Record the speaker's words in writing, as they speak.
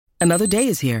Another day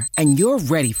is here, and you're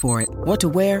ready for it. What to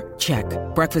wear? Check.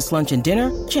 Breakfast, lunch, and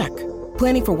dinner? Check.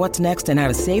 Planning for what's next and how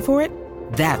to save for it?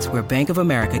 That's where Bank of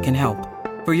America can help.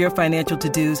 For your financial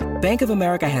to-dos, Bank of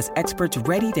America has experts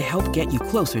ready to help get you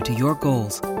closer to your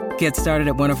goals. Get started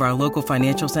at one of our local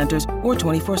financial centers or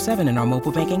 24/7 in our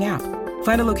mobile banking app.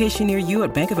 Find a location near you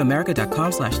at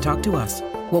bankofamerica.com/talktous.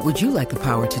 What would you like the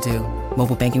power to do?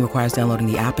 Mobile banking requires downloading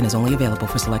the app and is only available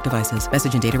for select devices.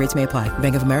 Message and data rates may apply.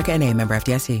 Bank of America NA, member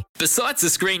FDIC. Besides the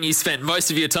screen you spent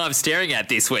most of your time staring at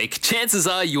this week, chances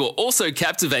are you are also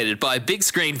captivated by a big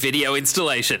screen video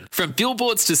installation. From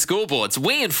billboards to scoreboards,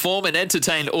 we inform and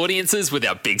entertain audiences with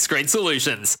our big screen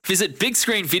solutions. Visit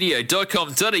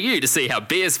bigscreenvideo.com.au to see how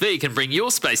BSV can bring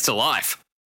your space to life.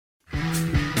 Get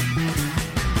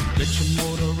your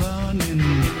motor running.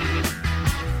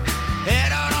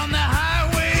 Head out on the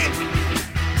highway.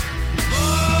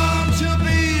 Born to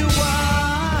be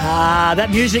wild.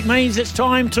 That music means it's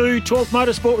time to talk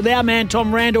motorsport with our man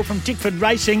Tom Randall from Tickford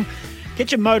Racing.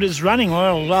 Get your motors running.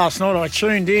 Well, last night I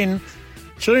tuned in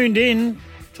to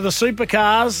the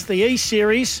supercars, the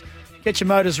E-Series. Get your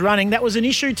motors running. That was an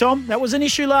issue, Tom. That was an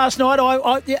issue last night.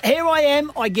 Here I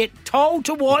am. I get told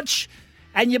to watch,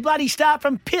 and you bloody start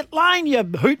from pit lane, you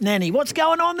hootenanny. What's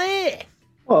going on there?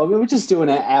 Well, we were just doing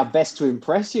our best to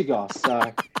impress you guys.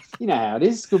 So, you know how it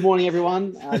is. Good morning,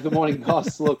 everyone. Good morning,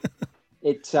 guys. Look,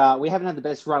 we haven't had the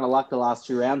best run of luck the last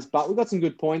 2 rounds, but we got some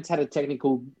good points. Had a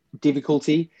technical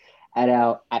difficulty at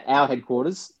our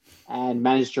headquarters and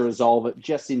managed to resolve it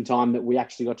just in time that we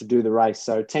actually got to do the race.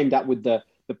 So teamed up with the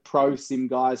pro sim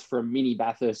guys for a mini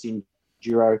Bathurst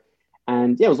Enduro.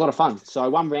 And yeah, it was a lot of fun. So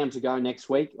 1 round to go next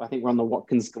week. I think we're on the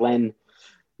Watkins Glen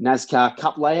NASCAR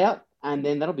Cup layout, and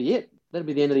then that'll be it. That'll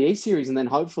be the end of the E-Series, and then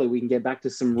hopefully we can get back to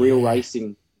some real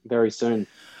racing very soon.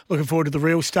 Looking forward to the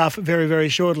real stuff very, very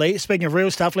shortly. Speaking of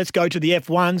real stuff, let's go to the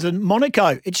F1s and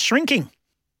Monaco. It's shrinking.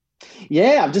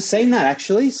 Yeah, I've just seen that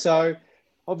actually. So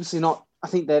obviously not. I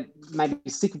think that maybe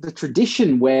stick with the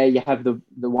tradition where you have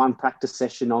the one practice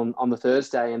session on the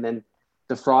Thursday and then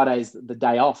the Friday's the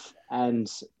day off, and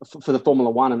for the Formula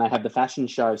One, and they have the fashion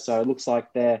show. So it looks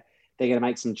like they're going to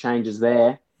make some changes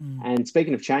there. And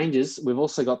speaking of changes, we've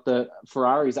also got the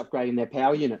Ferraris upgrading their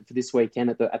power unit for this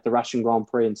weekend at the Russian Grand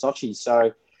Prix in Sochi.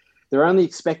 So they're only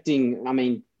expecting, I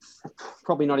mean,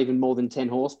 probably not even more than 10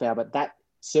 horsepower, but that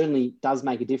certainly does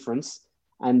make a difference.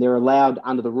 And they're allowed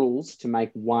under the rules to make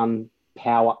one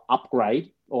power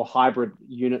upgrade or hybrid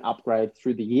unit upgrade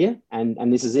through the year.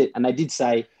 And this is it. And they did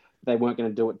say they weren't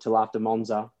going to do it till after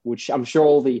Monza, which I'm sure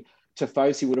all the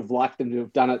Tifosi would have liked them to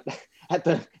have done it at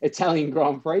the Italian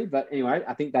Grand Prix. But anyway,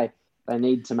 I think they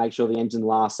need to make sure the engine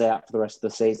lasts out for the rest of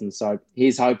the season. So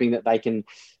he's hoping that they can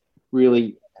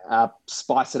really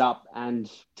spice it up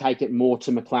and take it more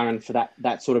to McLaren for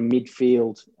that sort of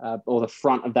midfield or the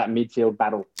front of that midfield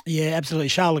battle. Yeah, absolutely.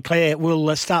 Charles Leclerc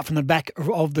will start from the back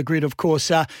of the grid, of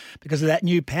course, because of that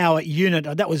new power unit.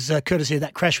 That was courtesy of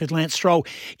that crash with Lance Stroll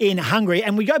in Hungary.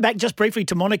 And we go back just briefly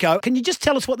to Monaco. Can you just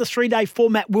tell us what the 3-day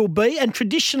format will be? And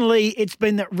traditionally, it's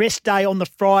been that rest day on the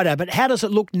Friday. But how does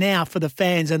it look now for the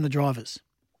fans and the drivers?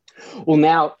 Well,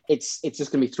 now it's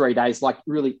just going to be 3 days, like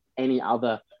really any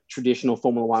other traditional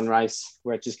Formula One race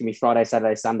where it's just going to be Friday,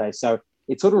 Saturday, Sunday. So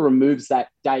it sort of removes that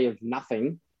day of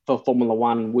nothing for Formula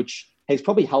One, which has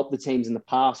probably helped the teams in the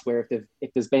past where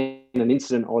if there's been an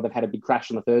incident or they've had a big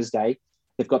crash on the Thursday,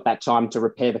 they've got that time to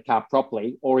repair the car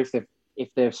properly. Or if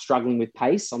they're struggling with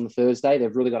pace on the Thursday,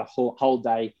 they've really got a whole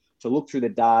day to look through the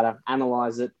data,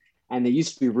 analyze it. And there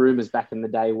used to be rumours back in the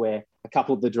day where a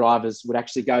couple of the drivers would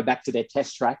actually go back to their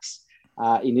test tracks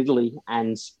in Italy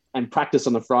and practice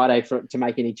on the Friday to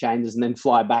make any changes and then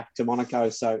fly back to Monaco.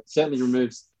 So it certainly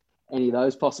removes any of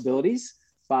those possibilities.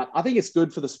 But I think it's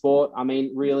good for the sport. I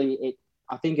mean, really,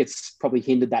 I think it's probably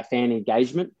hindered that fan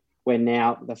engagement where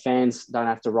now the fans don't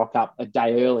have to rock up a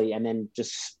day early and then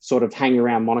just sort of hang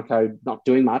around Monaco not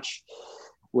doing much,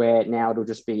 where now it'll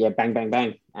just be bang, bang,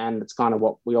 bang. And it's kind of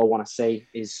what we all want to see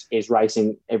is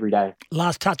racing every day.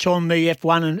 Last touch on the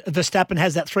F1, and Verstappen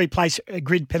has that 3-place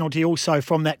grid penalty also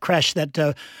from that crash,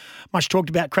 that much talked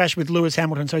about crash with Lewis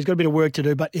Hamilton. So he's got a bit of work to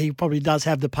do, but he probably does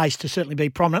have the pace to certainly be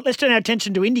prominent. Let's turn our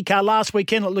attention to IndyCar last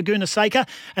weekend at Laguna Seca.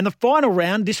 And the final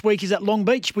round this week is at Long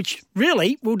Beach, which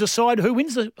really will decide who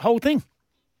wins the whole thing.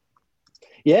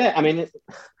 Yeah, I mean,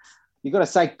 you've got to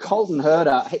say Colton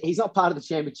Herta, he's not part of the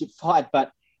championship fight,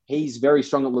 but he's very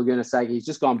strong at Laguna Seca. He's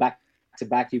just gone back to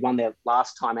back. He won their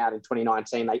last time out in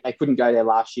 2019. They couldn't go there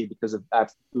last year because of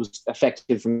it was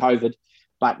affected from COVID,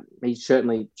 but he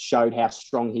certainly showed how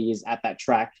strong he is at that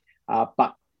track.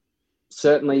 But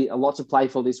certainly a lot to play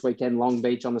for this weekend. Long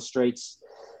Beach on the streets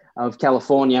of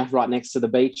California, right next to the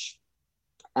beach.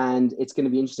 And it's going to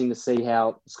be interesting to see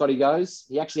how Scotty goes.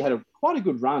 He actually had quite a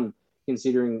good run,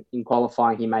 considering in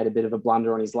qualifying he made a bit of a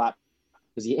blunder on his lap,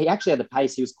 because he actually had the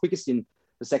pace. He was quickest in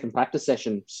the second practice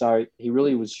session. So he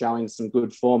really was showing some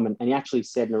good form. And he actually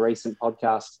said in a recent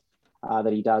podcast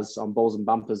that he does on Balls and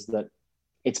Bumpers that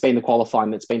it's been the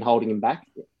qualifying that's been holding him back.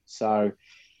 So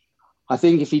I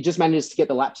think if he just manages to get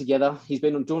the lap together, he's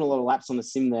been doing a lot of laps on the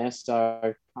sim there.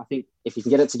 So I think if he can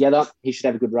get it together, he should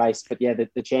have a good race. But yeah,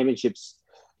 the championships,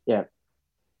 yeah,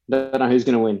 don't know who's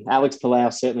going to win. Alex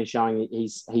Palau certainly showing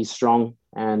he's strong,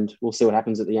 and we'll see what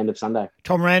happens at the end of Sunday.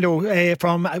 Tom Randall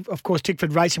from, of course,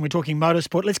 Tickford Racing. We're talking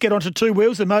motorsport. Let's get on to two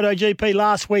wheels, the MotoGP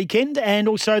last weekend, and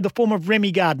also the form of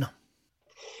Remy Gardner.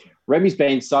 Remy's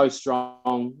been so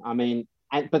strong. I mean,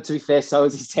 but to be fair, so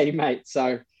is his teammate.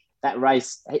 So that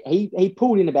race, he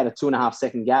pulled in about a 2.5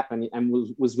 second gap and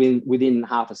was within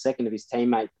half a second of his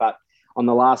teammate. But on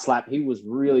the last lap, he was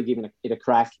really giving it a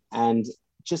crack and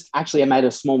just actually made a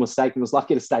small mistake and was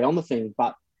lucky to stay on the thing.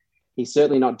 But he's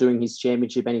certainly not doing his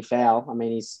championship any foul. I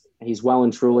mean, he's well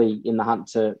and truly in the hunt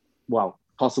to, well,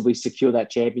 possibly secure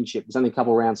that championship. There's only a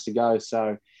couple of rounds to go.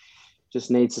 So just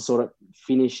needs to sort of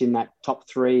finish in that top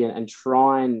three and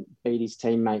try and beat his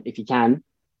teammate if he can.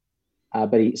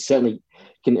 But he certainly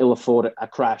can ill afford a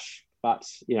crash. But,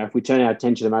 you know, if we turn our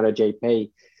attention to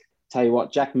MotoGP, tell you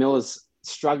what, Jack Miller's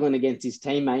struggling against his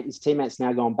teammate. His teammate's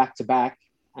now gone back-to-back,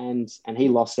 and he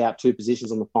lost out 2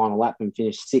 positions on the final lap and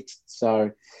finished 6th.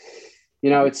 So, you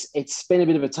know, it's been a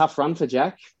bit of a tough run for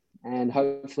Jack, and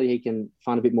hopefully he can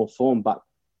find a bit more form. But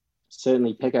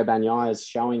certainly Pecco Bagnaia is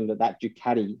showing that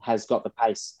Ducati has got the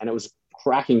pace, and it was a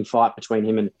cracking fight between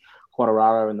him and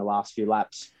Quartararo in the last few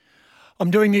laps. I'm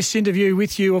doing this interview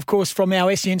with you, of course, from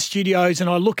our SEN studios, and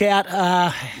I look out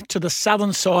to the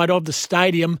southern side of the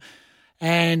stadium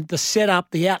and the setup,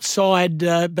 the outside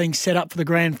being set up for the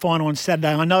grand final on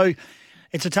Saturday. I know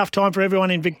it's a tough time for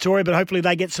everyone in Victoria, but hopefully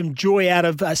they get some joy out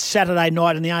of Saturday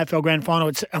night in the AFL grand final.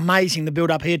 It's amazing, the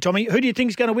build-up here, Tommy. Who do you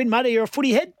think is going to win, mate? Are you a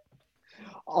footy head?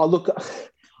 Oh, look,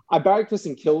 I barrack for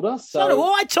St Kilda. So do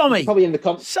I, Tommy. Probably in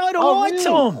the so do I, really?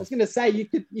 Tom. I was going to say you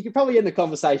could probably end the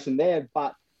conversation there,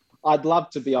 but I'd love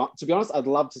to be honest, I'd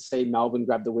love to see Melbourne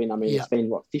grab the win. I mean, It's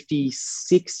been,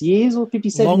 56 years or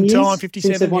 57 years? Long time,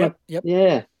 57, yep.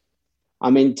 Yeah. I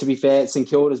mean, to be fair, St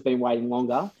Kilda's been waiting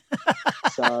longer.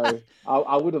 So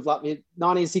I would have loved it.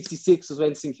 1966 was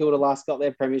when St Kilda last got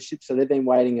their premiership, so they've been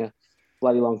waiting a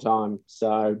bloody long time.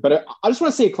 So, but I just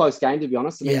want to see a close game, to be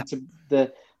honest. I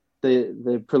mean,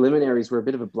 the preliminaries were a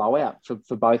bit of a blowout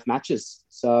for both matches.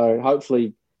 So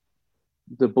hopefully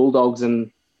the Bulldogs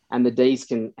and the D's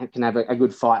can have a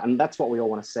good fight. And that's what we all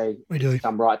want to see. We do.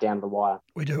 Come right down to the wire.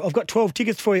 We do. I've got 12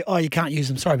 tickets for you. Oh, you can't use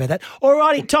them. Sorry about that. All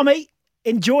righty, Tommy,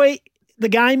 enjoy the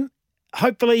game.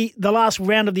 Hopefully the last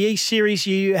round of the East Series,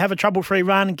 you have a trouble-free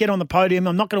run and get on the podium.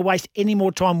 I'm not going to waste any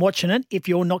more time watching it if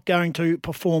you're not going to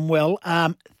perform well.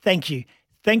 Thank you.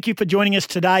 Thank you for joining us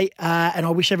today, and I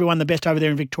wish everyone the best over there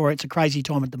in Victoria. It's a crazy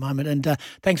time at the moment, and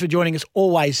thanks for joining us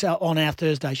always on our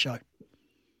Thursday show.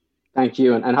 Thank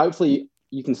you, and hopefully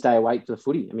you can stay awake for the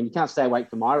footy. I mean, you can't stay awake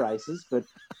for my races, but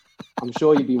I'm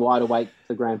sure you'd be wide awake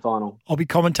for the grand final. I'll be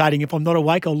commentating. If I'm not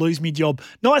awake, I'll lose my job.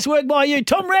 Nice work by you.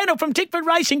 Tom Randall from Tickford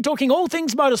Racing, talking all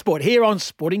things motorsport here on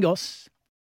Sporting Goss.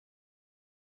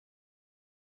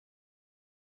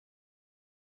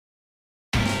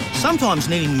 Sometimes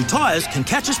needing new tyres can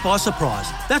catch us by surprise.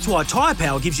 That's why Tyre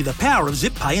Power gives you the power of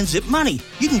zip pay and zip money.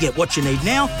 You can get what you need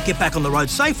now, get back on the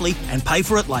road safely and pay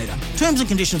for it later. Terms and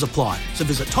conditions apply. So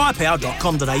visit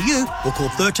tyrepower.com.au or call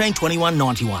 13 21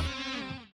 91.